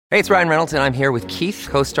Hey, it's Ryan Reynolds, and I'm here with Keith,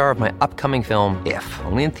 co-star of my upcoming film, If,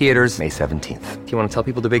 only in theaters May 17th. Do you want to tell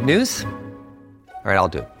people the big news? All right, I'll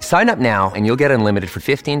do it. Sign up now and you'll get unlimited for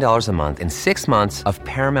 $15 a month and 6 months of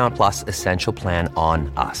Paramount Plus Essential Plan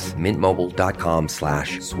on us.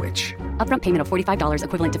 MintMobile.com/switch. Upfront payment of $45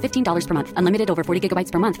 equivalent to $15 per month. Unlimited over 40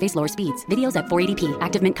 gigabytes per month. Face lower speeds. Videos at 480p.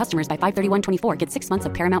 Active Mint customers by 531.24 get 6 months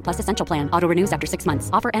of Paramount Plus Essential Plan. Auto renews after 6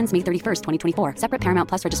 months. Offer ends May 31st, 2024. Separate Paramount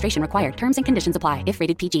Plus registration required. Terms and conditions apply if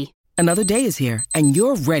rated PG. Another day is here, and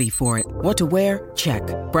you're ready for it. What to wear? Check.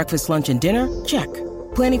 Breakfast, lunch, and dinner? Check.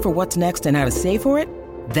 Planning for what's next and how to save for it?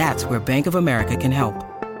 That's where Bank of America can help.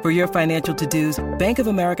 For your financial to-dos, Bank of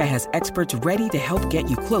America has experts ready to help get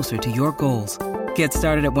you closer to your goals. Get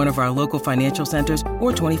started at one of our local financial centers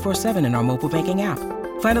or 24/7 in our mobile banking app.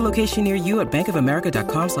 Find a location near you at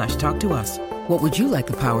bankofamerica.com/talktous. What would you like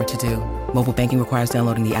the power to do? Mobile banking requires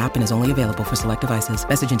downloading the app and is only available for select devices.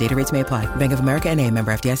 Message and data rates may apply. Bank of America N.A.,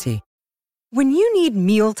 member FDIC. When you need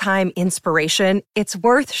mealtime inspiration, it's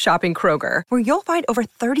worth shopping Kroger, where you'll find over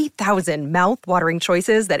 30,000 mouth-watering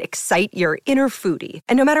choices that excite your inner foodie.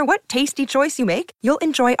 And no matter what tasty choice you make, you'll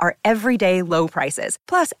enjoy our everyday low prices,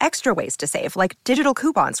 plus extra ways to save, like digital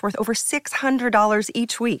coupons worth over $600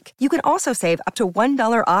 each week. You can also save up to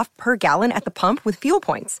 $1 off per gallon at the pump with fuel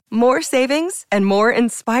points. More savings and more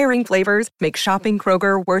inspiring flavors make shopping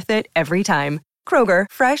Kroger worth it every time. Kroger,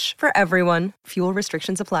 fresh for everyone. Fuel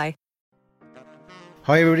restrictions apply.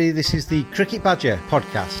 Hi everybody, this is the Cricket Badger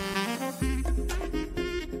podcast.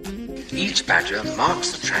 Each badger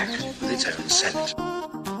marks the track with its own scent.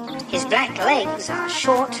 His black legs are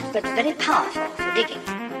short but very powerful for digging.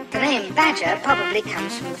 The name badger probably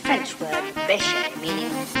comes from the French word bêcher, meaning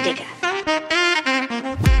digger.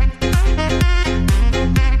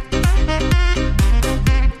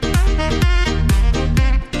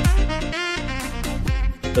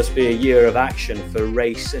 Must be a year of action for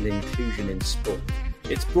race and inclusion in sport.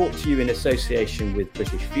 It's brought to you in association with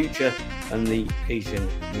British Future and the Asian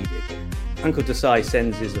Media Group. Uncle Desai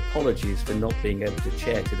sends his apologies for not being able to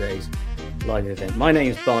chair today's live event. My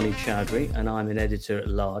name's Barney Chowdhury and I'm an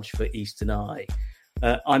editor-at-large for Eastern Eye.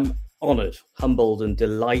 I'm honoured, humbled and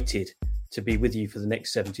delighted to be with you for the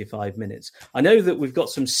next 75 minutes. I know that we've got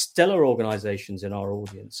some stellar organisations in our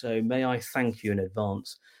audience, so may I thank you in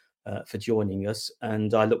advance for joining us,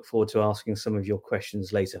 and I look forward to asking some of your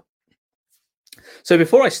questions later. So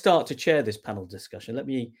before I start to chair this panel discussion, let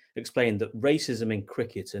me explain that racism in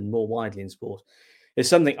cricket and more widely in sport is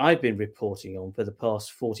something I've been reporting on for the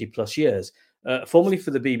past 40 plus years, formerly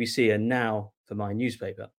for the BBC and now for my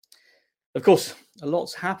newspaper. Of course, a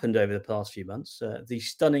lot's happened over the past few months. The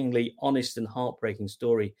stunningly honest and heartbreaking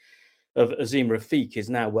story of Azeem Rafiq is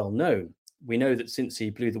now well known. We know that since he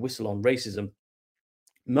blew the whistle on racism,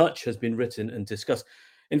 much has been written and discussed.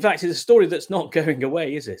 In fact, it's a story that's not going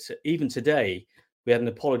away, is it? Even today, we had an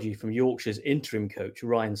apology from Yorkshire's interim coach,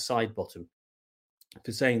 Ryan Sidebottom,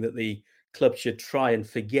 for saying that the club should try and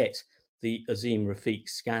forget the Azeem Rafiq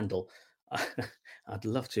scandal. I'd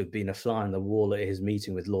love to have been a fly on the wall at his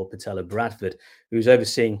meeting with Lord Patella Bradford, who's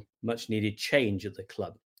overseeing much needed change at the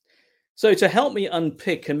club. So to help me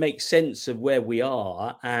unpick and make sense of where we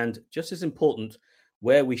are, and just as important,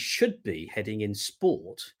 where we should be heading in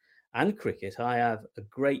sport and cricket, I have a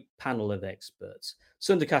great panel of experts.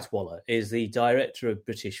 Sunder Katwala is the director of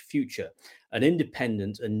British Future, an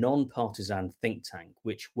independent and non-partisan think tank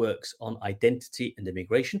which works on identity and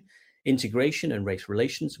immigration, integration and race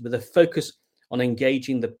relations, with a focus on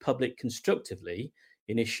engaging the public constructively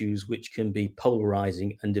in issues which can be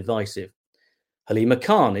polarising and divisive. Halima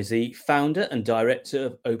Khan is the founder and director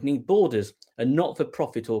of Opening Borders, a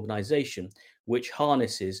not-for-profit organisation which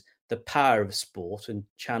harnesses the power of sport and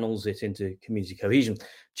channels it into community cohesion,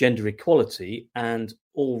 gender equality, and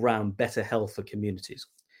all-round better health for communities.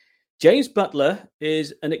 James Butler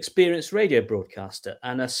is an experienced radio broadcaster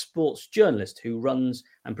and a sports journalist who runs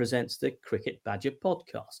and presents the Cricket Badger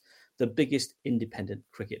podcast, the biggest independent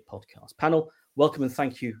cricket podcast. Panel, welcome and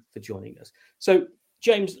thank you for joining us. So,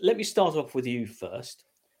 James, let me start off with you first.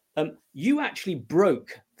 You actually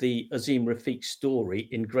broke the Azeem Rafiq story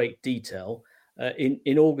in great detail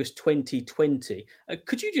in August 2020.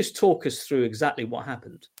 Could you just talk us through exactly what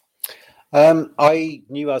happened? I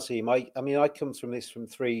knew Azeem. I come from this from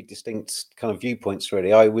three distinct kind of viewpoints,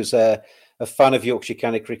 really. I was a fan of Yorkshire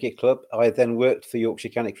County Cricket Club. I then worked for Yorkshire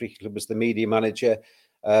County Cricket Club as the media manager.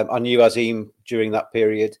 I knew Azeem during that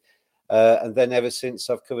period. And then ever since,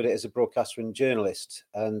 I've covered it as a broadcaster and journalist.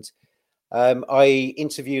 And I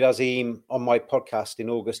interviewed Azeem on my podcast in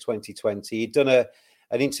August 2020. He'd done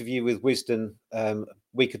an interview with Wisden a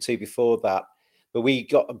week or two before that. but we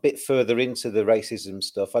got a bit further into the racism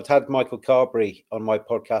stuff. I'd had Michael Carberry on my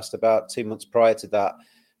podcast about 2 months prior to that,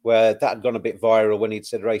 where that had gone a bit viral when he'd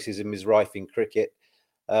said racism is rife in cricket.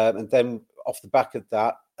 And then off the back of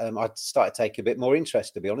that, I started to take a bit more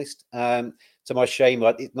interest, to be honest. To my shame,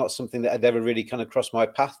 it's not something that had ever really kind of crossed my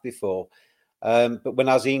path before. But when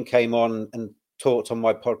Azeem came on and talked on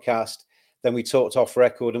my podcast, then we talked off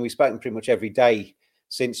record, and we've spoken pretty much every day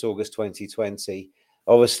since August 2020.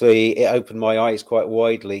 Obviously, it opened my eyes quite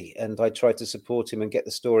widely, and I tried to support him and get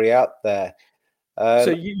the story out there. So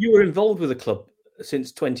you were involved with the club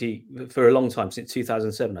for a long time, since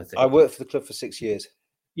 2007, I think. I worked for the club for 6 years.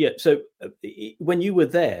 Yeah. So when you were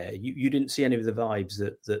there, you didn't see any of the vibes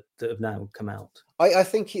that have now come out. I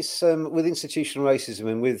think it's with institutional racism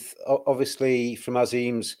and with obviously from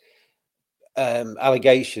Azeem's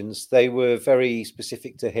allegations, they were very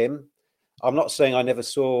specific to him. I'm not saying I never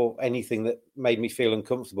saw anything that made me feel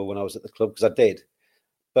uncomfortable when I was at the club, because I did,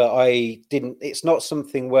 but I didn't. It's not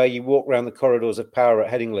something where you walk around the corridors of power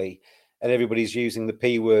at Headingley and everybody's using the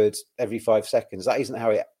P word every 5 seconds. That isn't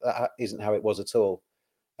how it was at all.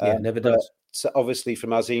 Yeah, never does. So obviously, from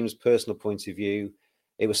Azeem's personal point of view,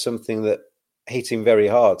 it was something that hit him very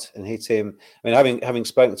hard and hit him. I mean, having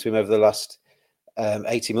spoken to him over the last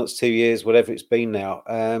 18 months, 2 years, whatever it's been now,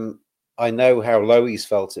 I know how low he's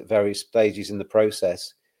felt at various stages in the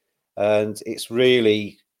process, and it's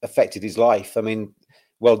really affected his life. I mean,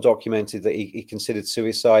 well documented that he considered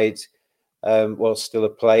suicide while still a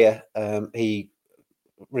player. He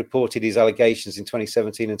reported his allegations in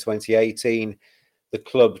 2017 and 2018. The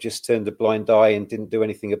club just turned a blind eye and didn't do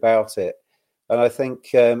anything about it. And I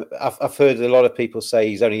think I've heard a lot of people say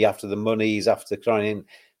he's only after the money, he's after trying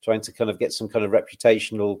to kind of get some kind of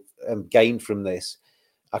reputational gain from this.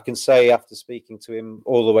 I can say after speaking to him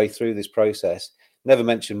all the way through this process, never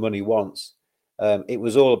mentioned money once. It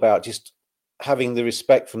was all about just having the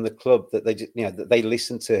respect from the club that they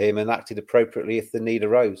listened to him and acted appropriately if the need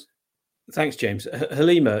arose. Thanks, James.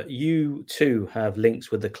 Halima, you too have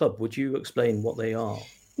links with the club. Would you explain what they are?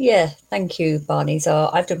 Yeah, thank you, Barney. So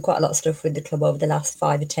I've done quite a lot of stuff with the club over the last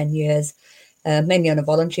 5 or 10 years, mainly on a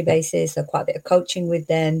voluntary basis. So quite a bit of coaching with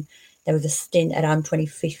them. There was a stint around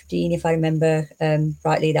 2015, if I remember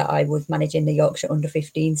rightly, that I was managing the Yorkshire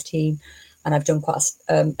under-15s team. And I've done quite,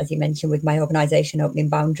 as you mentioned, with my organisation, Opening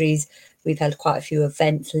Boundaries. We've held quite a few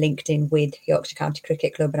events linked in with Yorkshire County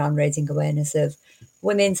Cricket Club around raising awareness of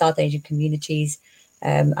women, South Asian communities,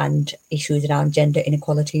 and issues around gender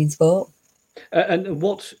inequality in sport. And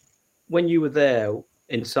when you were there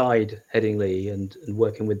inside Headingley and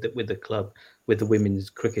working with the club, with the women's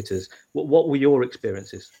cricketers, what were your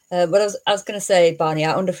experiences? Well, I was going to say, Barney,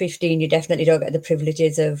 at under 15, you definitely don't get the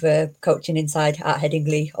privileges of coaching inside at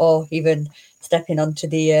Headingley, or even stepping onto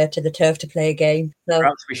the turf to play a game. So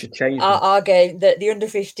perhaps we should change our game. The under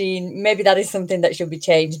 15, maybe that is something that should be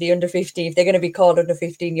changed. The under 15, if they're going to be called under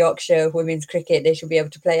 15 Yorkshire women's cricket, they should be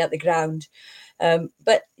able to play at the ground.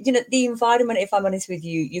 But the environment, if I'm honest with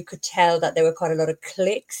you, you could tell that there were quite a lot of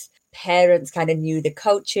cliques. Parents kind of knew the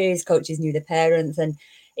coaches knew the parents, and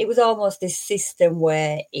it was almost this system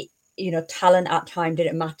where talent at time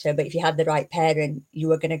didn't matter, but if you had the right parent, you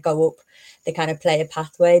were going to go up the kind of player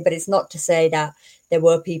pathway. But it's not to say that there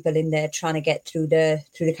were people in there trying to get through the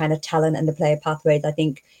kind of talent and the player pathways. I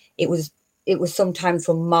think it was sometimes,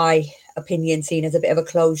 from my opinion, seen as a bit of a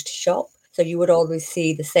closed shop. So you would always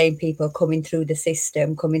see the same people coming through the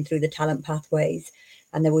system, coming through the talent pathways,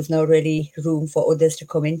 and there was no really room for others to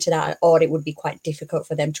come into that, or it would be quite difficult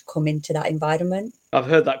for them to come into that environment. I've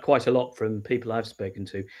heard that quite a lot from people I've spoken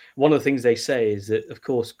to. One of the things they say is that, of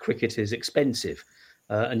course, cricket is expensive,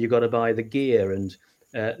 and you've got to buy the gear, and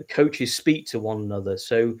coaches speak to one another,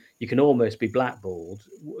 so you can almost be blackballed.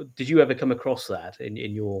 Did you ever come across that in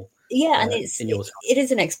your... Yeah, and it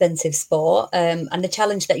is an expensive sport, and the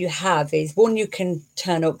challenge that you have is, one, you can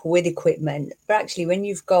turn up with equipment, but actually when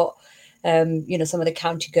you've got some of the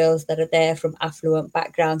county girls that are there from affluent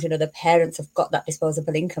backgrounds, the parents have got that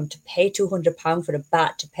disposable income to pay £200 for a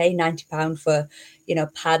bat, to pay £90 for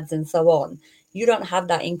pads and so on. You don't have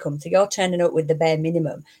that income, so you're turning up with the bare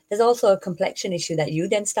minimum. There's also a complexion issue that you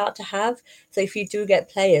then start to have. So if you do get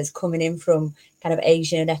players coming in from kind of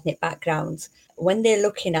Asian and ethnic backgrounds, when they're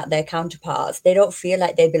looking at their counterparts, they don't feel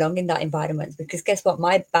like they belong in that environment, because guess what?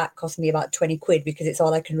 My bat cost me about 20 quid because it's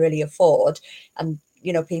all I can really afford. And,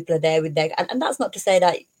 people are there with their, and that's not to say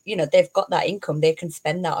that, they've got that income, they can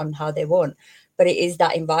spend that on how they want. But it is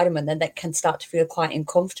that environment then that can start to feel quite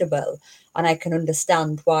uncomfortable. And I can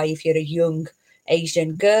understand why, if you're a young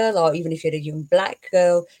Asian girl, or even if you're a young black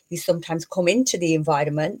girl, you sometimes come into the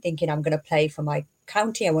environment thinking, I'm going to play for my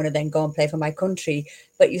county. I want to then go and play for my country.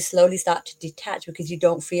 But you slowly start to detach because you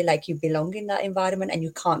don't feel like you belong in that environment, and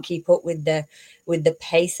you can't keep up with the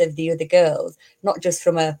pace of the other girls, not just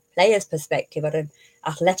from a player's perspective or an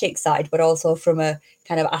athletic side, but also from a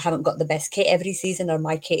kind of, I haven't got the best kit every season, or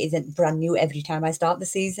my kit isn't brand new every time I start the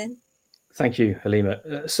season. Thank you, Halima.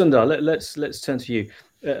 Sundar, let's turn to you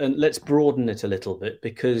and let's broaden it a little bit,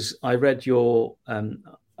 because I read your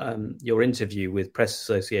interview with Press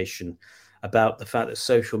Association about the fact that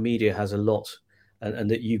social media has a lot, and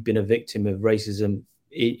that you've been a victim of racism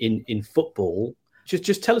in football.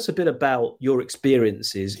 Just tell us a bit about your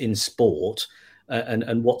experiences in sport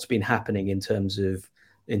and what's been happening in terms of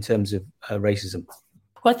racism.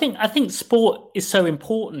 Well, I think sport is so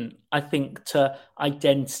important, I think, to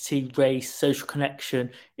identity, race, social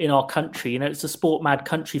connection in our country. It's a sport-mad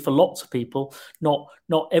country for lots of people, not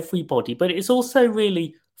everybody, but it's also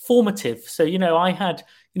really formative. So, I had,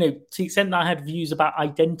 to the extent that I had views about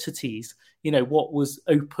identities, what was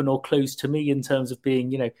open or closed to me in terms of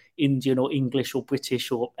being, Indian or English or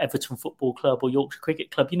British or Everton Football Club or Yorkshire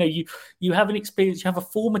Cricket Club. You have an experience, you have a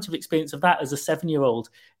formative experience of that as a 7-year-old,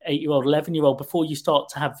 8-year-old, 11-year-old before you start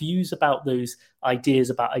to have views about those ideas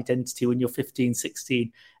about identity when you're 15,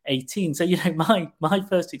 16, 18. So, my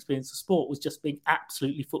first experience of sport was just being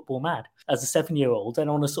absolutely football mad as a 7-year-old,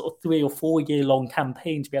 and on a sort of 3 or 4 year long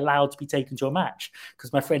campaign to be allowed to be taken to a match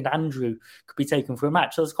because my friend Andrew could be taken for a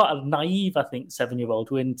match. So I was quite a naive, I think,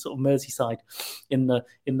 7-year-old. We're in sort of Merseyside in the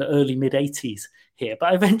early mid 80s here,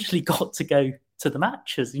 but I eventually got to go to the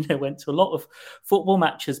matches, went to a lot of football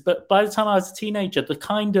matches. But by the time I was a teenager, the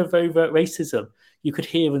kind of overt racism you could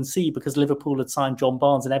hear and see because Liverpool had signed John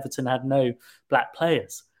Barnes and Everton had no black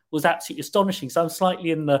players was absolutely astonishing. So I'm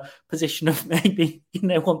slightly in the position of maybe,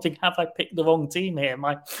 wanting, have I picked the wrong team here?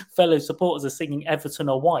 My fellow supporters are singing Everton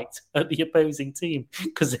are white at the opposing team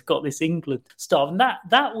because they've got this England stuff. And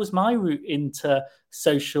that was my route into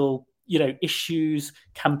social, issues,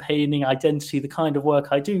 campaigning, identity. The kind of work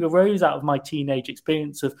I do arose out of my teenage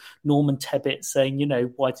experience of Norman Tebbit saying,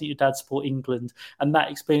 why didn't your dad support England? And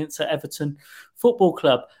that experience at Everton Football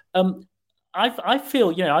Club. I feel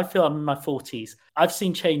I'm in my 40s. I've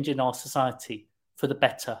seen change in our society for the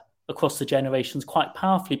better across the generations quite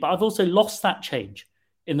powerfully, but I've also lost that change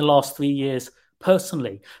in the last 3 years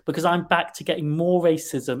personally, because I'm back to getting more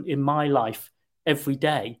racism in my life every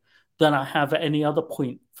day than I have at any other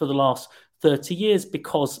point for the last 30 years,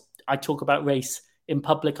 because I talk about race in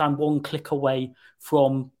public. I'm one click away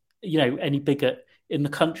from, any bigot in the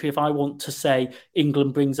country. If I want to say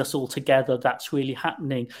England brings us all together, that's really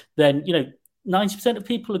happening, then, 90% of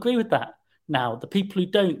people agree with that now. The people who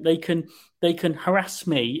don't, they can harass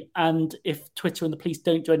me, and if Twitter and the police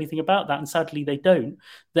don't do anything about that, and sadly they don't,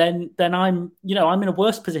 then I'm in a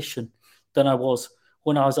worse position than I was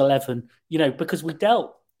when I was 11, because we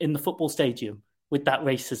dealt in the football stadium with that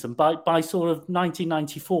racism. By sort of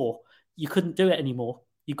 1994, you couldn't do it anymore.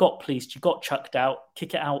 You got policed, you got chucked out,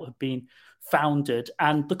 Kick It Out had been founded,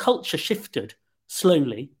 and the culture shifted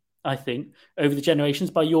slowly, I think, over the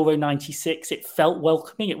generations. By Euro 96, it felt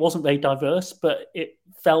welcoming. It wasn't very diverse, but it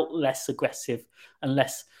felt less aggressive and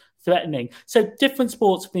less threatening. So different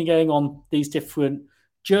sports have been going on these different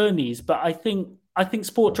journeys, but I think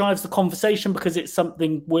sport drives the conversation because it's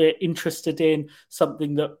something we're interested in,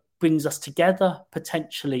 something that brings us together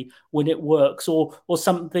potentially when it works, or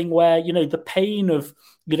something where, the pain of,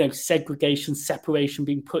 segregation, separation,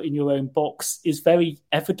 being put in your own box is very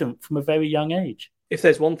evident from a very young age. If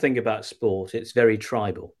there's one thing about sport, it's very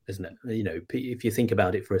tribal, isn't it? If you think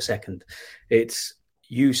about it for a second, it's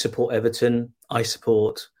you support Everton, I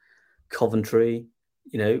support Coventry,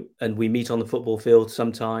 and we meet on the football field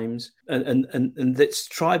sometimes, and it's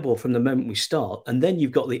tribal from the moment we start. And then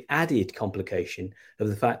you've got the added complication of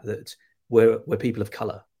the fact that we're people of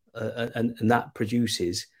colour, and that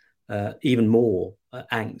produces even more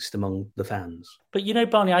angst among the fans. But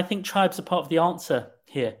Barney, I think tribes are part of the answer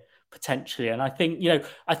here, potentially. And I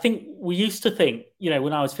think we used to think,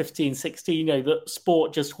 when I was 15, 16, that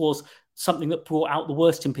sport just was something that brought out the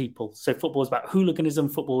worst in people. So football was about hooliganism,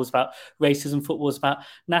 football was about racism, football was about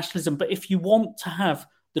nationalism. But if you want to have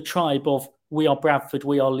the tribe of we are Bradford,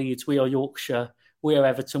 we are Leeds, we are Yorkshire, we are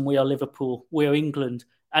Everton, we are Liverpool, we are England,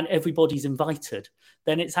 and everybody's invited,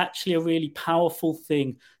 then it's actually a really powerful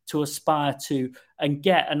thing to aspire to and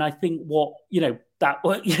get. And I think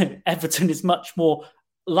Everton is much more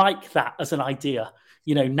like that as an idea,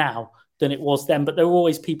 now than it was then. But there were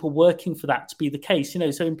always people working for that to be the case,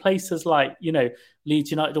 So in places like,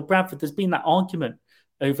 Leeds United or Bradford, there's been that argument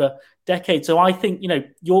over decades. So I think,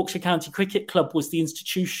 Yorkshire County Cricket Club was the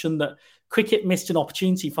institution that cricket missed an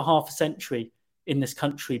opportunity for half a century in this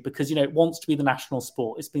country because, it wants to be the national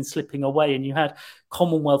sport. It's been slipping away. And you had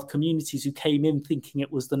Commonwealth communities who came in thinking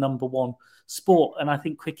it was the number one sport. And I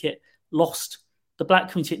think cricket lost the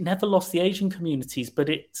black community. It never lost the Asian communities, but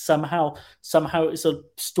it somehow it's a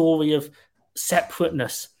story of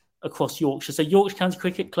separateness across Yorkshire. So Yorkshire County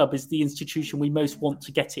Cricket Club is the institution we most want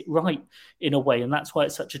to get it right in a way. And that's why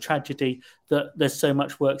it's such a tragedy that there's so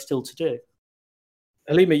much work still to do.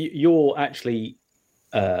 Halima, you're actually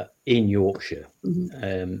in Yorkshire.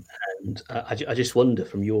 Mm-hmm. And I just wonder,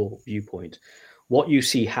 from your viewpoint, what you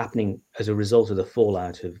see happening as a result of the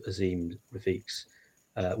fallout of Azeem Rafiq's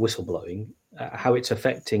whistleblowing, how it's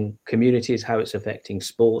affecting communities, how it's affecting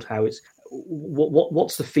sport,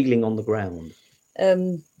 what's the feeling on the ground?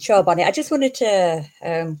 Sure, Bonnie. I just wanted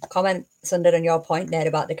to comment, Sunder, on your point there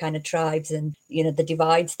about the kind of tribes and, the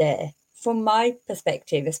divides there. From my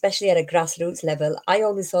perspective, especially at a grassroots level, I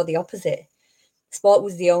always saw the opposite. Sport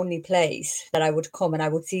was the only place that I would come and I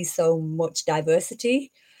would see so much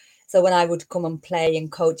diversity. So when I would come and play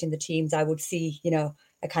and coach in the teams, I would see,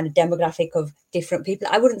 a kind of demographic of different people.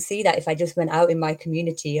 I wouldn't see that if I just went out in my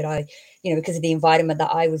community or because of the environment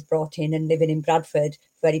that I was brought in and living in Bradford,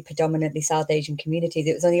 very predominantly South Asian communities.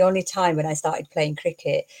 It was the only time when I started playing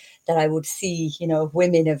cricket that I would see,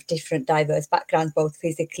 women of different diverse backgrounds, both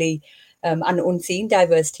physically and unseen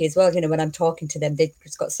diversity as well. When I'm talking to them, they've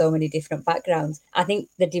just got so many different backgrounds. I think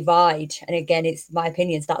the divide, and again, it's my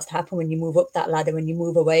opinion, starts to happen when you move up that ladder, when you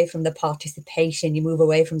move away from the participation, you move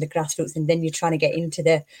away from the grassroots, and then you're trying to get into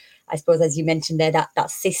the, I suppose, as you mentioned there,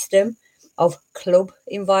 that system of club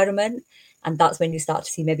environment. And that's when you start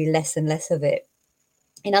to see maybe less and less of it.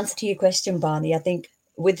 In answer to your question, Barney, I think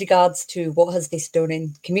with regards to what has this done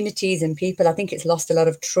in communities and people, I think it's lost a lot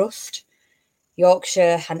of trust.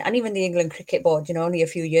 Yorkshire and even the England Cricket Board, only a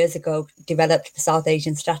few years ago developed the South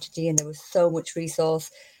Asian strategy, and there was so much resource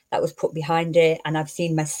that was put behind it. And I've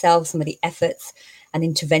seen myself some of the efforts and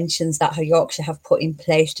interventions that Yorkshire have put in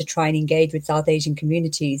place to try and engage with South Asian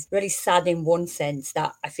communities. Really sad in one sense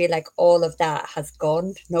that I feel like all of that has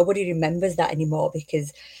gone. Nobody remembers that anymore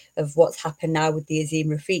because of what's happened now with the Azeem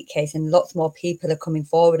Rafiq case, and lots more people are coming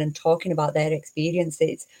forward and talking about their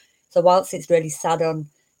experiences. So whilst it's really sad on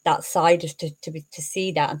that side to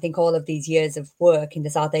see that, and think all of these years of work in the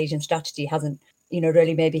South Asian strategy hasn't,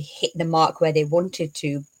 really maybe hit the mark where they wanted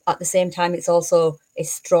to. At the same time, it's also a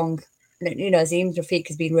strong, Azeem Rafiq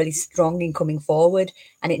has been really strong in coming forward,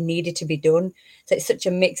 and it needed to be done. So it's such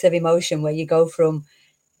a mix of emotion where you go from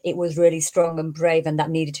it was really strong and brave and that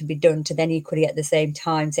needed to be done to then equally at the same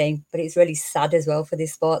time saying, but it's really sad as well for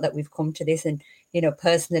this sport that we've come to this. And,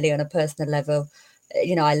 personally, on a personal level,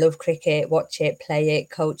 I love cricket, watch it, play it,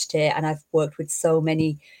 coached it, and I've worked with so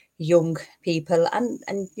many young people and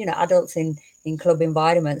adults in club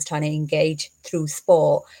environments trying to engage through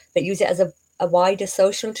sport, but use it as a wider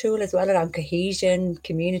social tool as well around cohesion,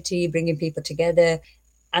 community, bringing people together.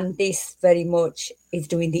 And this very much is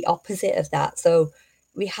doing the opposite of that. So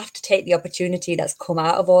we have to take the opportunity that's come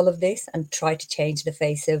out of all of this and try to change the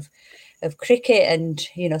face of cricket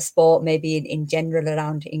and, sport maybe in general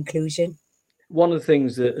around inclusion. One of the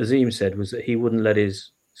things that Azeem said was that he wouldn't let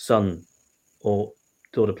his son or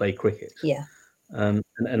daughter play cricket. Yeah.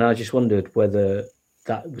 And I just wondered whether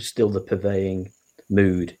that was still the purveying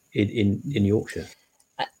mood in Yorkshire.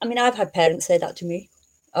 I mean, I've had parents say that to me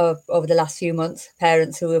over the last few months,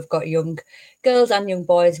 parents who have got young girls and young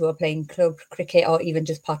boys who are playing club cricket or even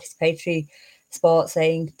just participatory sport,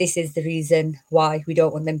 saying this is the reason why we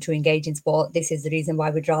don't want them to engage in sport. This is the reason why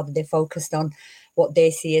we'd rather they're focused on what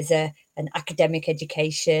they see as an academic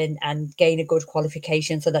education and gain a good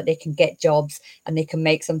qualification so that they can get jobs and they can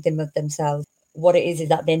make something of themselves. What it is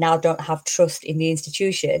that they now don't have trust in the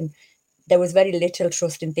institution. There was very little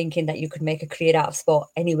trust in thinking that you could make a career out of sport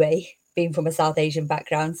anyway, being from a South Asian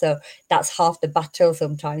background. So that's half the battle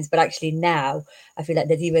sometimes. But actually now I feel like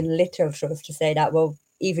there's even little trust to say that, well,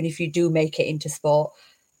 even if you do make it into sport,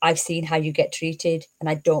 I've seen how you get treated and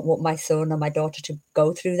I don't want my son or my daughter to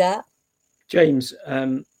go through that. James,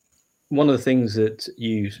 one of the things that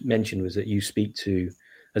you mentioned was that you speak to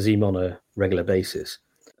Azeem on a regular basis.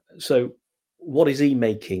 So what is he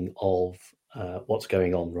making of what's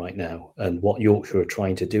going on right now and what Yorkshire are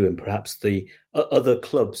trying to do, and perhaps the other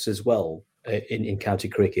clubs as well in county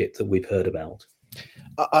cricket that we've heard about?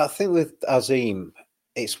 I think with Azeem,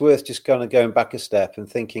 it's worth just kind of going back a step and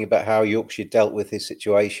thinking about how Yorkshire dealt with his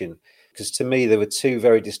situation. Because to me, there were two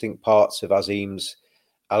very distinct parts of Azeem's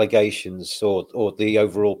allegations or the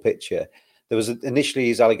overall picture. There was initially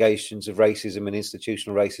his allegations of racism and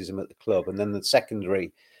institutional racism at the club. And then the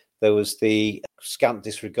secondary, there was the scant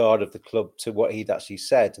disregard of the club to what he'd actually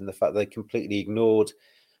said and the fact they completely ignored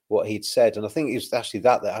what he'd said. And I think it was actually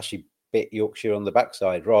that actually bit Yorkshire on the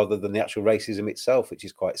backside rather than the actual racism itself, which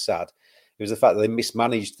is quite sad. It was the fact that they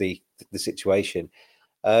mismanaged the situation.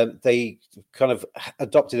 They kind of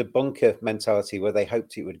adopted a bunker mentality where they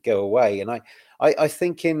hoped it would go away. And I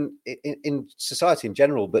think in society in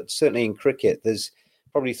general, but certainly in cricket, there's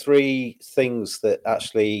probably three things that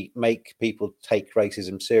actually make people take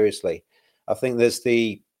racism seriously. I think there's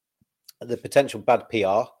the potential bad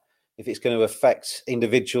PR. If it's going to affect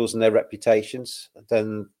individuals and their reputations,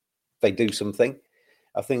 then they do something.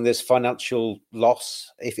 I think there's financial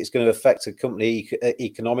loss. If it's going to affect a company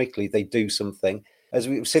economically, they do something. As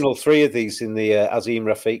we've seen all three of these in the Azeem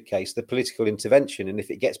Rafiq case, the political intervention, and if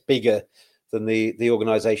it gets bigger than the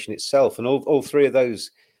organisation itself. And all three of those,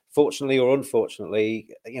 fortunately or unfortunately,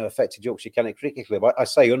 affected Yorkshire County Cricket Club. I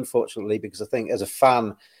say unfortunately because I think as a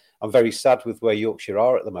fan, I'm very sad with where Yorkshire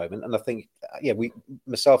are at the moment. And I think,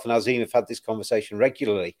 myself and Azeem have had this conversation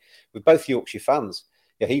regularly with both Yorkshire fans.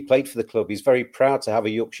 He played for the club. He's very proud to have a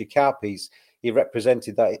Yorkshire cap. He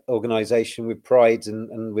represented that organisation with pride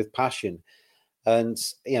and with passion. And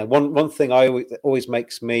one thing always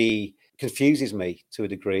confuses me to a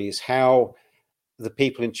degree is how the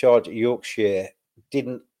people in charge at Yorkshire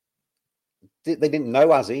didn't know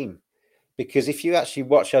Azeem. Because if you actually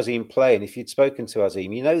watch Azeem play, and if you'd spoken to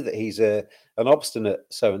Azeem, you know that he's an obstinate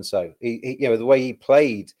so-and-so. He the way he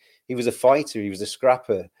played, he was a fighter, he was a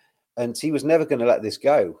scrapper. And he was never going to let this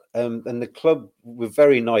go. And the club were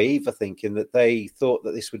very naive, I think, in that they thought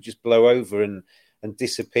that this would just blow over and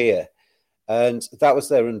disappear. And that was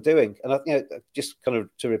their undoing. And just kind of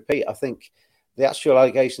to repeat, I think the actual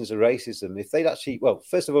allegations of racism, if they'd actually,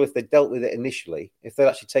 first of all, if they dealt with it initially, if they'd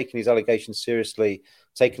actually taken his allegations seriously,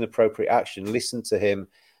 taken appropriate action, listened to him,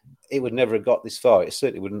 it would never have got this far. It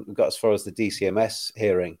certainly wouldn't have got as far as the DCMS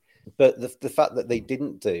hearing. But the fact that they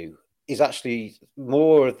didn't do is actually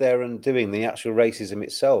more of their undoing than the actual racism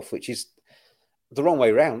itself, which is the wrong way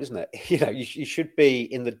around, isn't it? You should be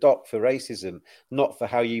in the dock for racism, not for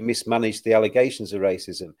how you mismanaged the allegations of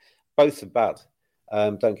racism. Both are bad.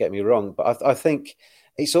 Don't get me wrong. But I think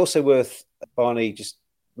it's also worth, Barney, just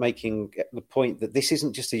making the point that this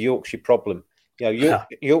isn't just a Yorkshire problem.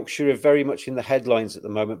 Yorkshire are very much in the headlines at the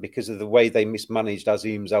moment because of the way they mismanaged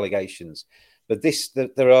Azeem's allegations. But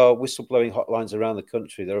there are whistleblowing hotlines around the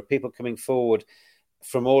country. There are people coming forward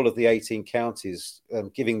from all of the 18 counties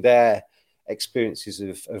giving their experiences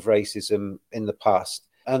of racism in the past.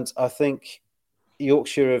 And I think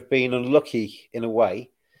Yorkshire have been unlucky in a way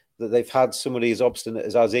that they've had somebody as obstinate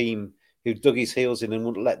as Azeem who dug his heels in and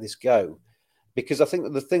wouldn't let this go. Because I think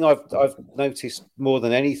that the thing I've noticed more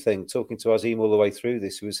than anything, talking to Azeem all the way through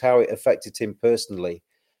this, was how it affected him personally.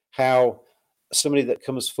 How somebody that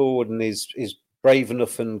comes forward and is brave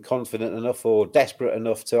enough and confident enough or desperate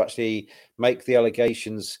enough to actually make the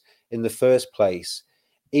allegations in the first place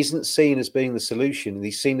isn't seen as being the solution, and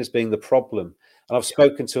he's seen as being the problem. And I've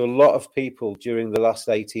spoken to a lot of people during the last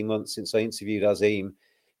 18 months since I interviewed Azeem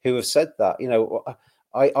who have said that,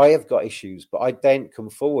 I have got issues, but I daren't come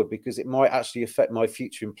forward because it might actually affect my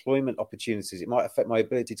future employment opportunities. It might affect my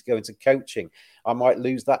ability to go into coaching. I might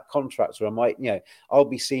lose that contract, or I might, I'll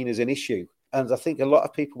be seen as an issue. And I think a lot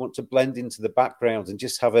of people want to blend into the background and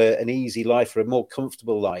just have an easy life or a more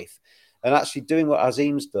comfortable life. And actually doing what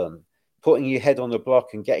Azeem's done, putting your head on the block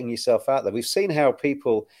and getting yourself out there. We've seen how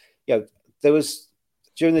people, there was,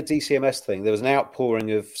 during the DCMS thing, there was an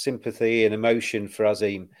outpouring of sympathy and emotion for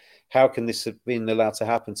Azeem. How can this have been allowed to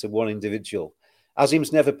happen to one individual?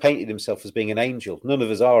 Azeem's never painted himself as being an angel. None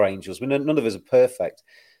of us are angels. None of us are perfect.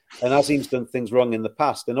 And Azeem's done things wrong in the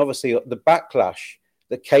past. And obviously the backlash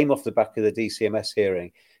that came off the back of the DCMS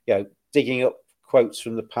hearing, digging up quotes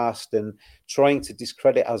from the past and trying to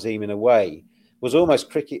discredit Azeem in a way, was almost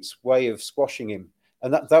cricket's way of squashing him.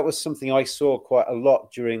 And that was something I saw quite a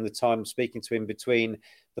lot during the time speaking to him between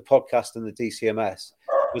the podcast and the DCMS.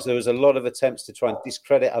 There was a lot of attempts to try and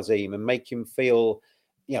discredit Azeem and make him feel,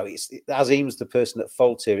 Azeem's the person at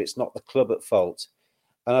fault here. It's not the club at fault.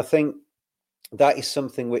 And I think that is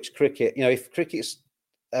something which cricket, if cricket's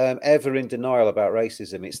ever in denial about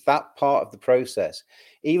racism, it's that part of the process.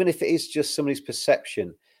 Even if it is just somebody's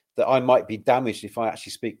perception that I might be damaged if I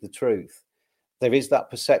actually speak the truth, there is that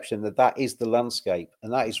perception that is the landscape,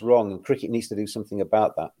 and that is wrong, and cricket needs to do something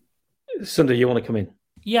about that. Sunder, you want to come in?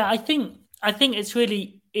 Yeah, I think it's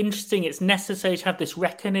really interesting. It's necessary to have this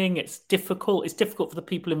reckoning. It's difficult. It's difficult for the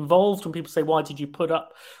people involved when people say, why did you put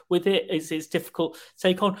up with it? It's difficult to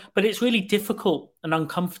take on. But it's really difficult and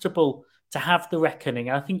uncomfortable to have the reckoning.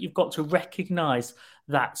 And I think you've got to recognise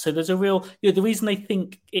that. So there's a real, the reason they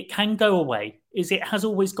think it can go away is it has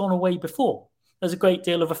always gone away before. there's a great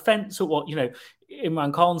deal of offence at what,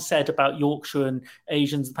 Imran Khan said about Yorkshire and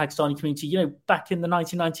Asians, the Pakistani community, back in the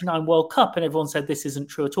 1999 World Cup, and everyone said this isn't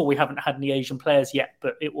true at all. We haven't had any Asian players yet,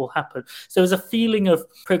 but it will happen. So there's a feeling of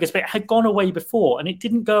progress, but it had gone away before, and it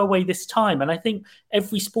didn't go away this time. And I think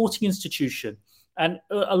every sporting institution and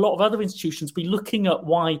a lot of other institutions be looking at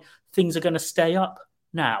why things are going to stay up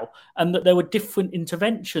now, and that there were different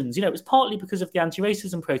interventions. It was partly because of the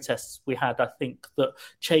anti-racism protests we had, I think, that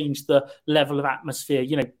changed the level of atmosphere,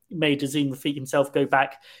 made Azeem Rafiq himself go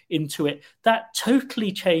back into it. That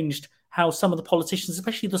totally changed how some of the politicians,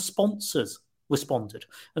 especially the sponsors, responded.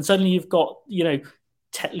 And suddenly you've got,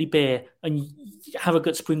 Tetley Beer and Have a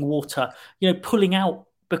Good Spring Water, pulling out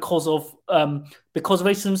because of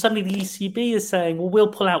racism. Suddenly the ECB is saying, well, we'll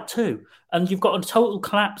pull out too. And you've got a total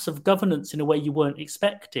collapse of governance in a way you weren't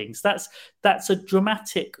expecting. So that's a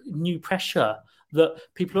dramatic new pressure that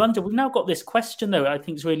people are under. We've now got this question, though, I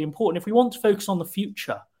think is really important. If we want to focus on the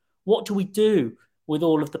future, what do we do with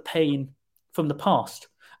all of the pain from the past?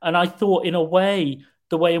 And I thought, in a way,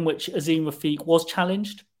 the way in which Azeem Rafiq was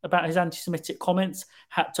challenged about his anti-Semitic comments,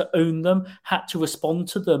 had to own them, had to respond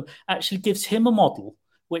to them, actually gives him a model,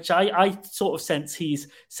 which I sort of sense he's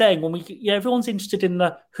saying when everyone's interested in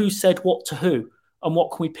the who said what to who and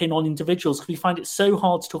what can we pin on individuals, because we find it so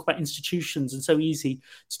hard to talk about institutions and so easy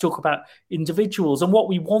to talk about individuals. And what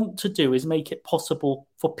we want to do is make it possible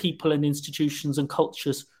for people and institutions and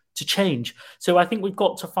cultures to change. So I think we've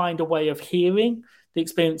got to find a way of hearing the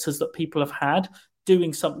experiences that people have had,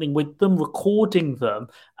 doing something with them, recording them,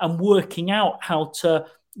 and working out how to,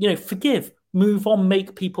 forgive, move on,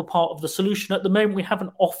 make people part of the solution. At the moment, we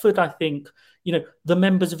haven't offered, I think, the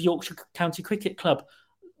members of Yorkshire County Cricket Club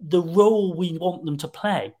the role we want them to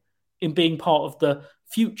play in being part of the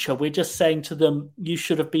future. We're just saying to them, you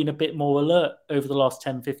should have been a bit more alert over the last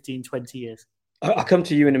 10, 15, 20 years. I'll come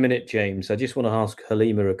to you in a minute, James. I just want to ask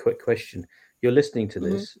Halima a quick question. You're listening to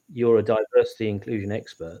this. Mm-hmm. You're a diversity inclusion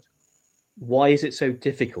expert. Why is it so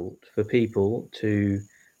difficult for people to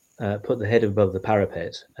put the head above the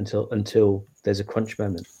parapet until there's a crunch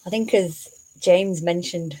moment? I think, as James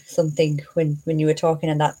mentioned something when you were talking,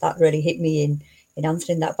 and that really hit me in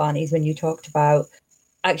answering that, Barney, is when you talked about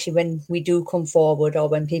actually when we do come forward, or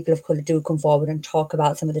when people of colour do come forward and talk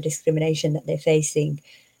about some of the discrimination that they're facing,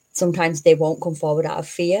 sometimes they won't come forward out of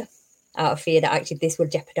fear that actually this will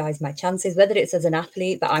jeopardise my chances, whether it's as an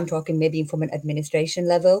athlete, but I'm talking maybe from an administration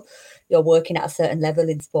level. You're working at a certain level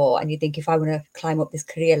in sport and you think, if I want to climb up this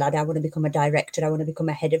career ladder, I want to become a director, I want to become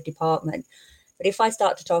a head of department. But if I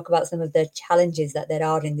start to talk about some of the challenges that there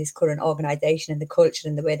are in this current organisation and the culture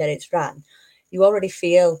and the way that it's ran, you already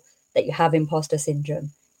feel that you have imposter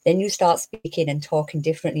syndrome. Then you start speaking and talking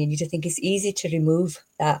differently, and you just think it's easy to remove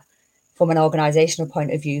that from an organisational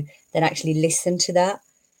point of view than actually listen to that.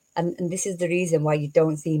 And this is the reason why you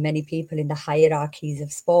don't see many people in the hierarchies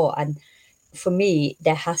of sport. And for me,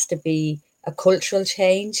 there has to be a cultural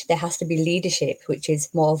change. There has to be leadership, which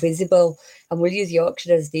is more visible. And we'll use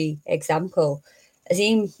Yorkshire as the example.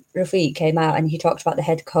 Azeem Rafiq came out and he talked about the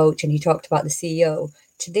head coach and he talked about the CEO.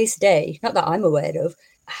 To this day, not that I'm aware of,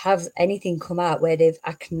 have anything come out where they've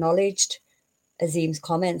acknowledged Azeem's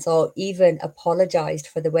comments or even apologised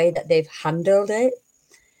for the way that they've handled it.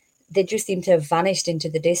 They just seem to have vanished into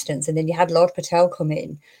the distance. And then you had Lord Patel come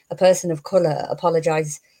in, a person of colour,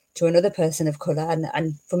 apologise to another person of colour.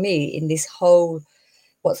 And for me, in this whole,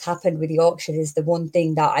 what's happened with Yorkshire is the one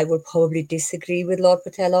thing that I would probably disagree with Lord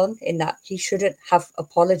Patel on, in that he shouldn't have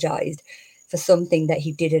apologised for something that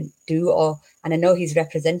he didn't do. And I know he's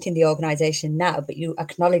representing the organisation now, but you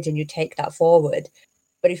acknowledge and you take that forward.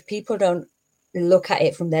 But if people don't look at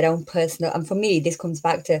it from their own personal, and for me this comes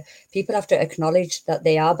back to people have to acknowledge that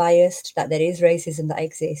they are biased, that there is racism that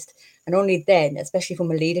exists, and only then, especially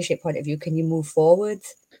from a leadership point of view, can you move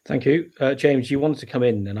forwards. Thank you. James, you wanted to come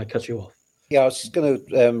in and I cut you off. Yeah, I was just going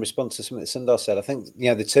to respond to something that Sundar said. I think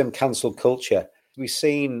the term cancel culture, we've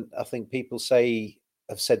seen, I think people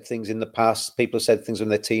have said things in the past, people have said things when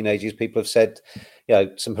they're teenagers, people have said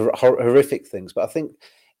some horrific things, but I think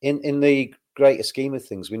in the greater scheme of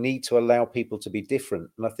things, we need to allow people to be different.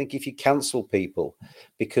 And I think if you cancel people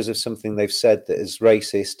because of something they've said that is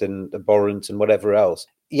racist and abhorrent and whatever else,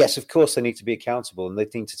 yes, of course they need to be accountable and they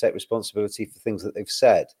need to take responsibility for things that they've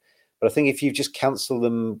said. But I think if you just cancel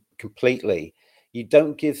them completely, you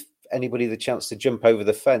don't give anybody the chance to jump over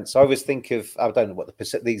the fence. I always think of, I don't know what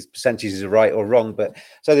these percentages are right or wrong, but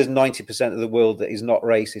so there's 90% of the world that is not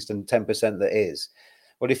racist and 10% that is.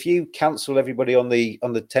 Well, if you cancel everybody on the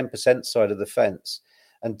 10% side of the fence,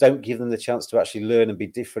 and don't give them the chance to actually learn and be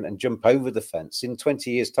different and jump over the fence, in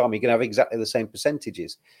 20 years' time, you're going to have exactly the same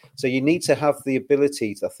percentages. So you need to have the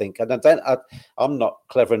ability, I think, and I'm not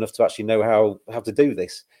clever enough to actually know how to do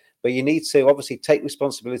this, but you need to obviously take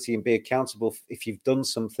responsibility and be accountable if you've done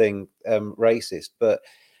something racist. But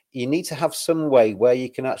you need to have some way where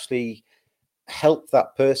you can actually help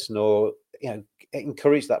that person, or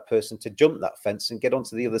encourage that person to jump that fence and get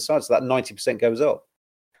onto the other side, so that 90% goes up.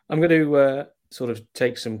 I'm going to sort of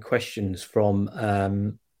take some questions from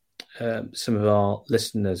some of our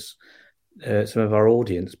listeners, some of our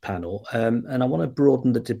audience panel, and I want to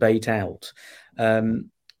broaden the debate out.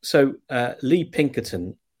 So Lee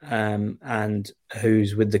Pinkerton, and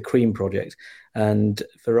who's with the Cream Project, and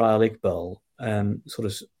Faral Iqbal sort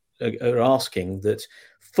of are asking that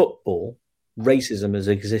football, racism has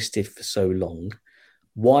existed for so long.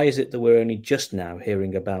 Why is it that we're only just now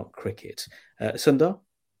hearing about cricket? Sundar?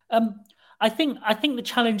 I think the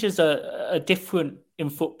challenges are different in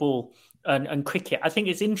football and cricket. I think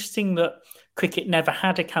it's interesting that cricket never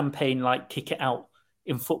had a campaign like Kick It Out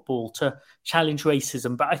in football to challenge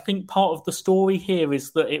racism. But I think part of the story here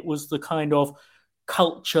is that it was the kind of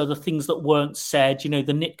culture, the things that weren't said,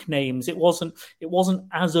 the nicknames. It wasn't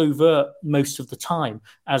as overt most of the time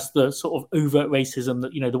as the sort of overt racism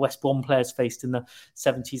that, the West Brom players faced in the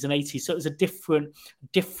 70s and 80s. So it was a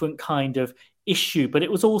different kind of issue. But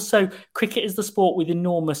it was also, cricket is the sport with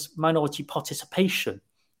enormous minority participation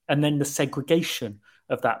and then the segregation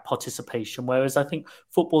of that participation. Whereas I think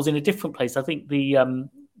football's in a different place. I think the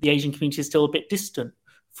Asian community is still a bit distant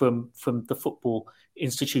from the football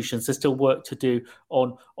institutions. There's still work to do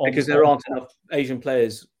on because there aren't enough Asian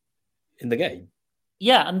players in the game.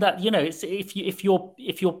 Yeah, and that it's if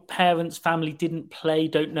your parents' family didn't play,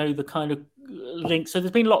 don't know the kind of link. So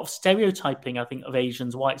there's been a lot of stereotyping, I think, of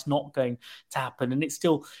Asians, why it's not going to happen, and it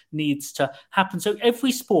still needs to happen. So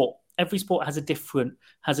every sport has a different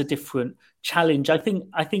challenge. I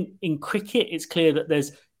think in cricket it's clear that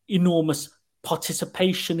there's enormous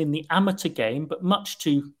participation in the amateur game, but much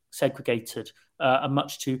too segregated and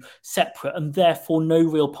much too separate, and therefore no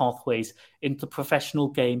real pathways into the professional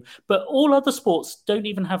game. But all other sports don't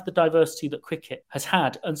even have the diversity that cricket has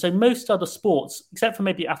had. And so most other sports, except for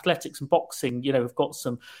maybe athletics and boxing, have got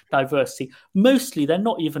some diversity. Mostly they're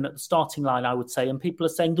not even at the starting line, I would say. And people are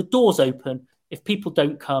saying the door's open. If people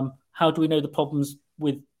don't come, how do we know the problems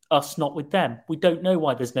with us, not with them? We don't know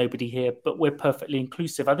why there's nobody here, but we're perfectly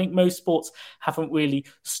inclusive. I think most sports haven't really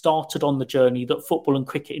started on the journey that football and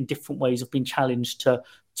cricket in different ways have been challenged to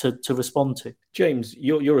respond to. James,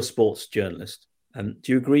 you're a sports journalist. Do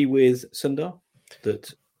you agree with Sundar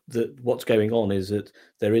that what's going on is that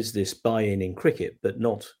there is this buy-in in cricket, but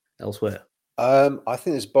not elsewhere? I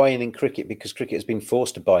think there's buy-in in cricket because cricket has been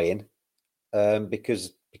forced to buy in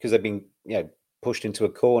because they've been pushed into a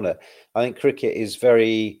corner. I think cricket was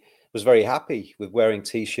very happy with wearing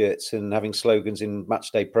T-shirts and having slogans in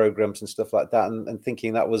match day programs and stuff like that, and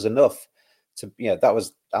thinking that was enough to, that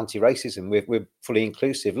was anti-racism. We're fully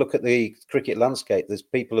inclusive. Look at the cricket landscape. There's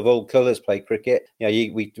people of all colours play cricket.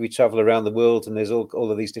 We travel around the world and there's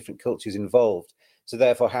all of these different cultures involved. So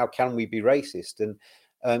therefore, how can we be racist?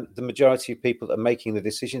 And the majority of people that are making the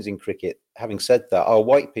decisions in cricket, having said that, are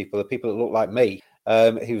white people, are people that look like me,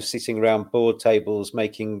 who are sitting around board tables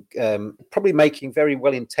probably making very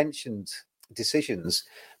well-intentioned decisions,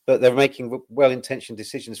 but they're making well-intentioned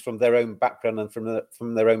decisions from their own background and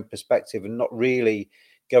from their own perspective, and not really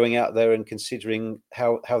going out there and considering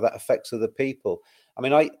how that affects other people. I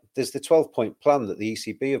mean, there's the 12-point plan that the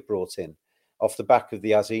ECB have brought in off the back of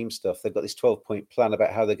the Azim stuff. They've got this 12-point plan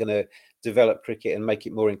about how they're going to develop cricket and make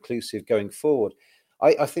it more inclusive going forward.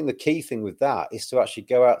 I think the key thing with that is to actually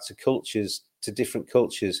go out to different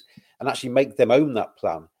cultures and actually make them own that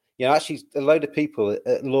plan. Actually a load of people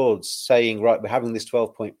at Lords saying, right, we're having this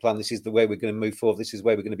 12-point plan. This is the way we're going to move forward. This is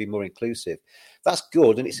where we're going to be more inclusive. That's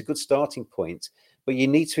good. And it's a good starting point, but you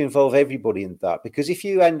need to involve everybody in that, because if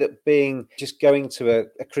you end up just going to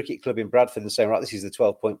a cricket club in Bradford and saying, right, this is the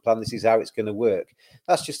 12-point plan, this is how it's going to work.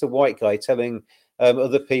 That's just a white guy telling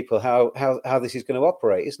other people how this is going to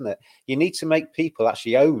operate, isn't it? You need to make people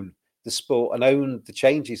actually own the sport and own the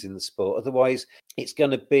changes in the sport. Otherwise, it's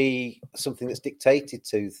going to be something that's dictated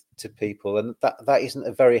to people, and that isn't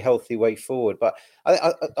a very healthy way forward. But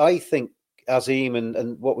I think Azim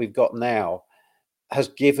and what we've got now has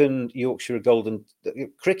given Yorkshire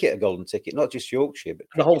cricket a golden ticket, not just Yorkshire, but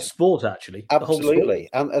the whole sport, actually. Absolutely,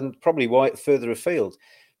 and probably why further afield.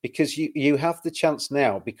 Because you have the chance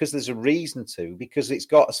now, because there's a reason to, because it's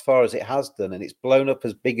got as far as it has done and it's blown up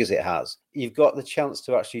as big as it has. You've got the chance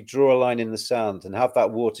to actually draw a line in the sand and have that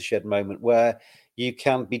watershed moment where you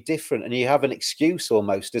can be different, and you have an excuse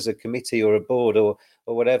almost as a committee or a board or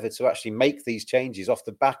whatever to actually make these changes off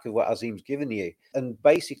the back of what Azeem's given you, and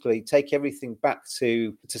basically take everything back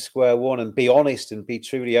to square one and be honest and be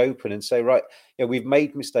truly open and say, right, we've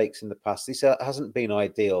made mistakes in the past. This hasn't been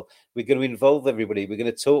ideal. We're going to involve everybody. We're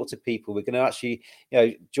going to talk to people. We're going to actually,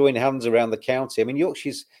 join hands around the county. I mean,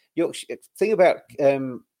 Yorkshire thing about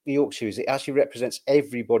Yorkshire is it actually represents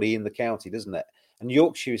everybody in the county, doesn't it? And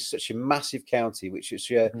Yorkshire is such a massive county, which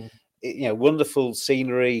is wonderful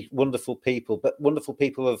scenery, wonderful people, but wonderful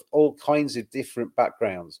people of all kinds of different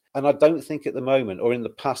backgrounds. And I don't think at the moment or in the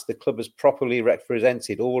past the club has properly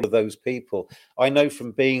represented all of those people. I know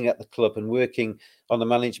from being at the club and working on the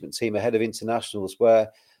management team ahead of internationals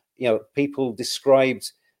where, people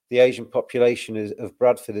described the Asian population of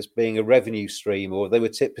Bradford as being a revenue stream, or they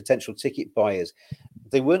were potential ticket buyers.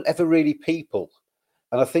 They weren't ever really people.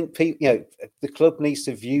 And I think the club needs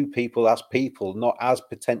to view people as people, not as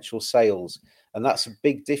potential sales, and that's a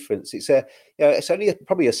big difference. It's it's only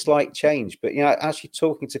probably a slight change, but actually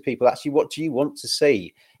talking to people, actually, what do you want to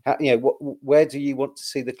see? Where do you want to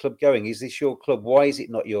see the club going? Is this your club? Why is it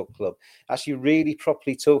not your club? Actually, really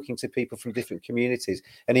properly talking to people from different communities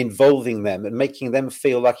and involving them and making them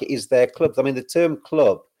feel like it is their club. I mean, the term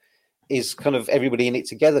club is kind of everybody in it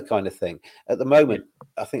together kind of thing. At the moment,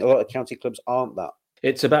 I think a lot of county clubs aren't that.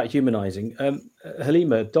 It's about humanising.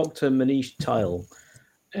 Halima, Dr. Manish Tile,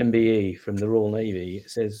 MBE from the Royal Navy,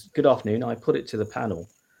 says, good afternoon. I put it to the panel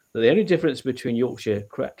that the only difference between Yorkshire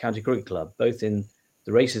County Cricket Club, both in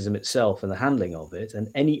the racism itself and the handling of it, and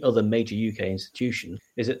any other major UK institution,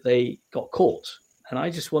 is that they got caught. And I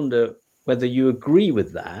just wonder whether you agree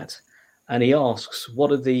with that. And he asks,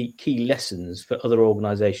 what are the key lessons for other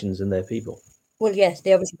organisations and their people? Well, yes,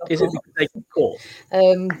 they obviously got caught. Is it because they got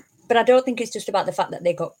caught? But I don't think it's just about the fact that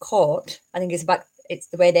they got caught. I think it's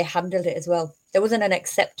the way they handled it as well. There wasn't an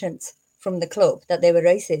acceptance from the club that they were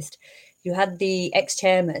racist. You had the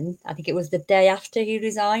ex-chairman, I think it was the day after he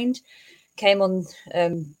resigned, came on,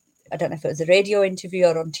 I don't know if it was a radio interview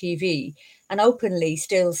or on TV, and openly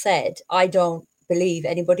still said, I don't believe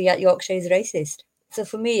anybody at Yorkshire is racist. So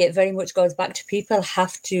for me, it very much goes back to people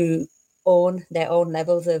have to own their own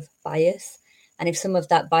levels of bias. And if some of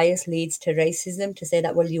that bias leads to racism, to say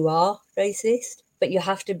that, well, you are racist, but you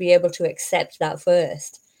have to be able to accept that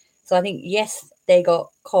first. So I think, yes, they got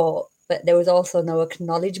caught, but there was also no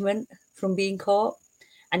acknowledgement from being caught.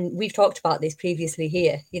 And we've talked about this previously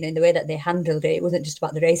here, in the way that they handled it. It wasn't just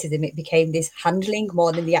about the racism. It became this handling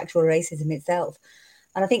more than the actual racism itself.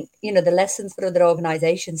 And I think, the lessons for other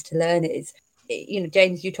organisations to learn is,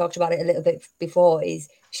 James, you talked about it a little bit before, is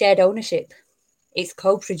shared ownership. It's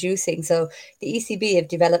co-producing. So the ECB have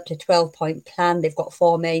developed a 12-point plan. They've got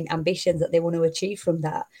 4 main ambitions that they want to achieve from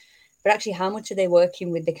that. But actually, how much are they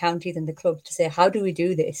working with the counties and the clubs to say, how do we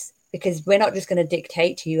do this? Because we're not just going to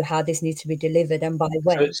dictate to you how this needs to be delivered and by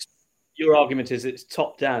when. So your argument is it's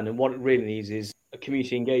top down, and what it really needs is a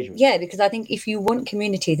community engagement. Yeah, because I think if you want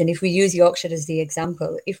communities, and if we use Yorkshire as the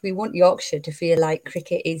example, if we want Yorkshire to feel like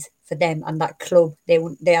cricket is for them and that club,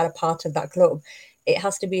 they are a part of that club, it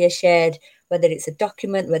has to be a shared, whether it's a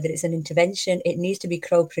document, whether it's an intervention, it needs to be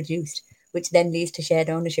co-produced, which then leads to shared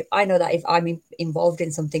ownership. I know that if I'm involved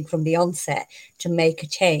in something from the onset to make a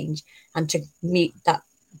change and to meet that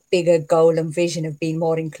bigger goal and vision of being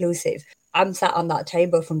more inclusive, I'm sat on that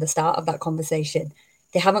table from the start of that conversation.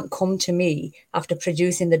 They haven't come to me after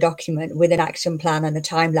producing the document with an action plan and a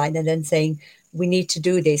timeline and then saying, we need to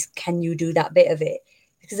do this. Can you do that bit of it?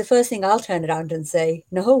 Because the first thing I'll turn around and say,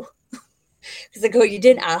 no. Because they go, you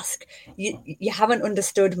didn't ask. You haven't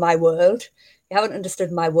understood my world. You haven't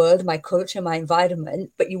understood my world, my culture, my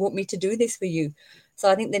environment, but you want me to do this for you. So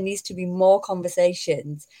I think there needs to be more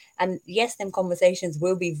conversations. And yes, them conversations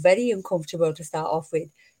will be very uncomfortable to start off with,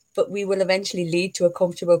 but we will eventually lead to a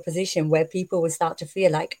comfortable position where people will start to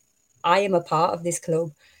feel like, I am a part of this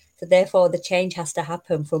club. So therefore, the change has to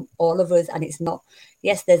happen from all of us. And it's not,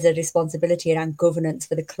 yes, there's a responsibility around governance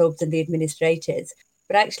for the clubs and the administrators,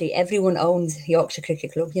 but actually everyone owns Yorkshire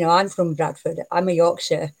Cricket Club. I'm from Bradford. I'm a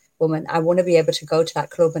Yorkshire woman. I want to be able to go to that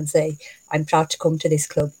club and say, I'm proud to come to this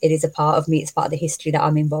club. It is a part of me. It's part of the history that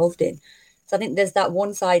I'm involved in. So I think there's that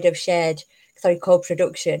one side of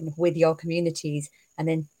co-production with your communities and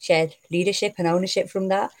then shared leadership and ownership from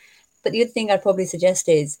that. But the other thing I'd probably suggest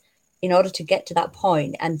is, in order to get to that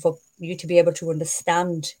point and for you to be able to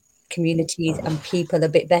understand communities and people a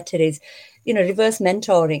bit better is, reverse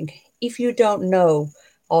mentoring. If you don't know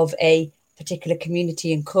of a particular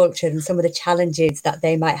community and culture and some of the challenges that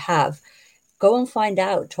they might have, Go and find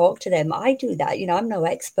out, talk to them. I do that. I'm no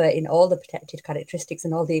expert in all the protected characteristics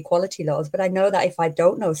and all the equality laws, but I know that if I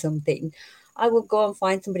don't know something, I will go and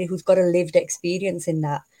find somebody who's got a lived experience in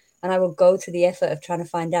that. And I will go to the effort of trying to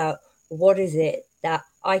find out what is it that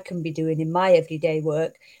I can be doing in my everyday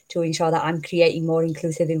work to ensure that I'm creating more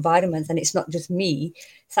inclusive environments. And it's not just me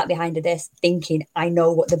sat behind a desk thinking I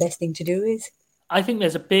know what the best thing to do is. I think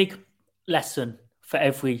there's a big lesson for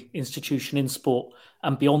every institution in sport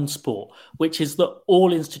and beyond sport, which is that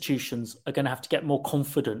all institutions are going to have to get more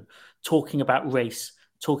confident talking about race,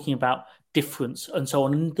 talking about difference and so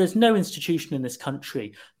on. And there's no institution in this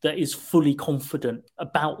country that is fully confident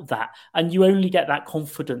about that. And you only get that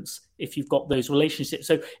confidence if you've got those relationships.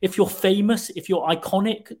 So if you're famous, if you're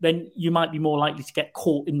iconic, then you might be more likely to get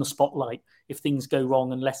caught in the spotlight if things go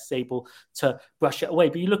wrong and less able to brush it away.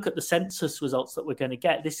 But you look at the census results that we're going to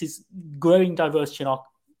get, this is growing diversity in our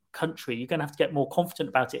country. You're going to have to get more confident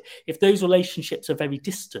about it. If those relationships are very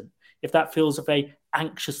distant, if that feels a very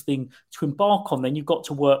anxious thing to embark on, then you've got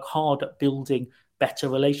to work hard at building better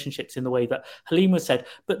relationships in the way that Halima said.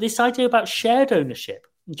 But this idea about shared ownership,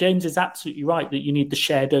 James is absolutely right that you need the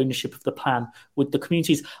shared ownership of the plan with the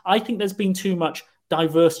communities. I think there's been too much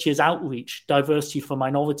diversity as outreach, diversity for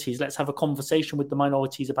minorities. Let's have a conversation with the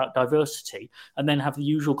minorities about diversity and then have the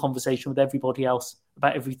usual conversation with everybody else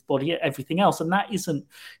about everything else. And that isn't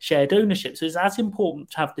shared ownership. So it's as important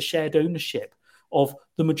to have the shared ownership of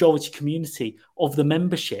the majority community, of the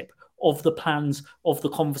membership, of the plans, of the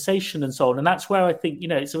conversation and so on. And that's where I think,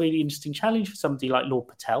 it's a really interesting challenge for somebody like Lord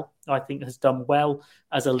Patel, who I think has done well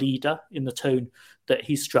as a leader in the tone that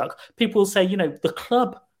he struck. People will say, the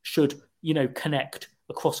club should, connect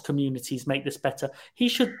across communities, make this better. He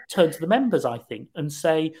should turn to the members, I think, and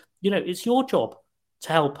say, it's your job to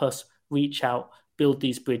help us reach out, build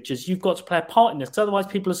these bridges. You've got to play a part in this, because otherwise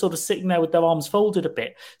people are sort of sitting there with their arms folded a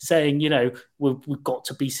bit, saying, we've got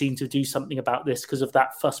to be seen to do something about this because of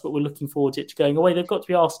that fuss, but we're looking forward to it going away. They've got to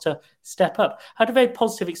be asked to step up. I had a very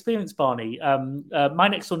positive experience, Barney. My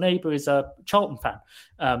next door neighbour is a Charlton fan,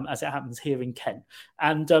 as it happens here in Kent.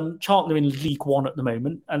 And Charlton are in League One at the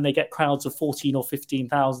moment, and they get crowds of 14 or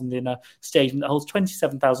 15,000 in a stadium that holds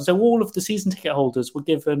 27,000. So all of the season ticket holders were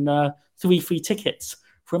given 3 free tickets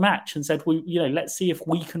for a match and said, let's see if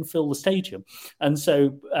we can fill the stadium. And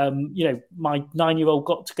so, my 9-year-old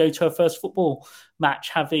got to go to her first football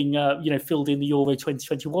match having, filled in the Euro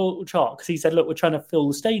 2020 World chart, because he said, look, we're trying to fill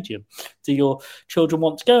the stadium. Do your children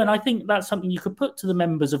want to go? And I think that's something you could put to the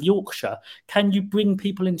members of Yorkshire. Can you bring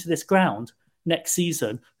people into this ground next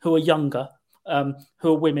season who are younger,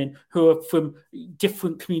 who are women, who are from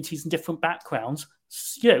different communities and different backgrounds?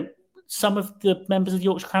 Some of the members of the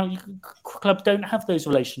Yorkshire County Club don't have those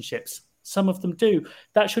relationships. Some of them do.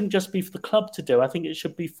 That shouldn't just be for the club to do. I think it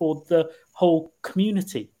should be for the whole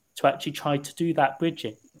community to actually try to do that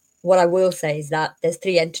bridging. What I will say is that there's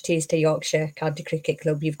 3 entities to Yorkshire County Cricket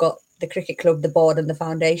Club. You've got the cricket club, the board and the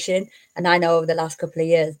foundation. And I know over the last couple of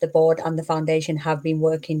years, the board and the foundation have been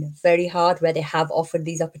working very hard where they have offered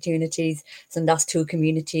these opportunities. Some last 2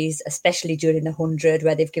 communities, especially during the 100,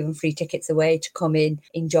 where they've given free tickets away to come in,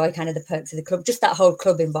 enjoy kind of the perks of the club, just that whole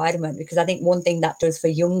club environment. Because I think one thing that does for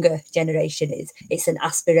younger generation is it's an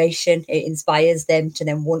aspiration. It inspires them to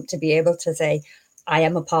then want to be able to say, I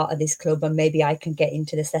am a part of this club and maybe I can get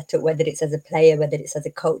into the setup, whether it's as a player, whether it's as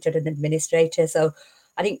a coach or an administrator. So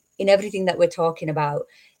I think in everything that we're talking about,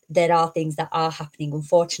 there are things that are happening,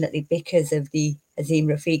 unfortunately, because of the Azeem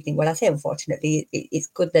Rafiq thing. Well, I say unfortunately, it's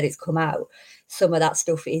good that it's come out. Some of that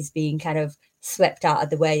stuff is being kind of swept out of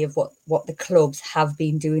the way of what the clubs have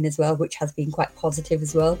been doing as well, which has been quite positive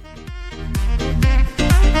as well.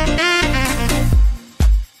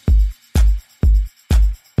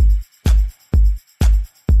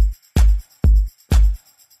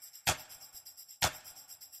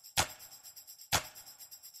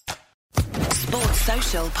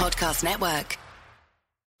 Social Podcast Network.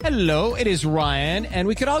 Hello, it is Ryan, and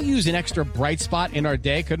we could all use an extra bright spot in our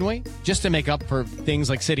day, couldn't we? Just to make up for things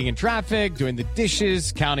like sitting in traffic, doing the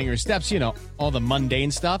dishes, counting your steps, all the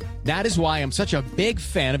mundane stuff. That is why I'm such a big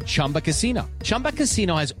fan of Chumba Casino. Chumba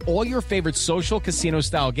Casino has all your favorite social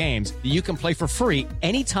casino-style games that you can play for free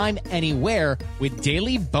anytime, anywhere with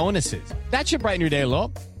daily bonuses. That should brighten your day a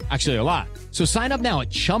little. Actually, a lot. So sign up now at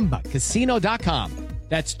ChumbaCasino.com.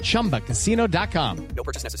 That's ChumbaCasino.com. No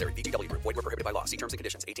purchase necessary. VGW Group. Void where prohibited by law. See terms and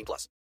conditions. 18+.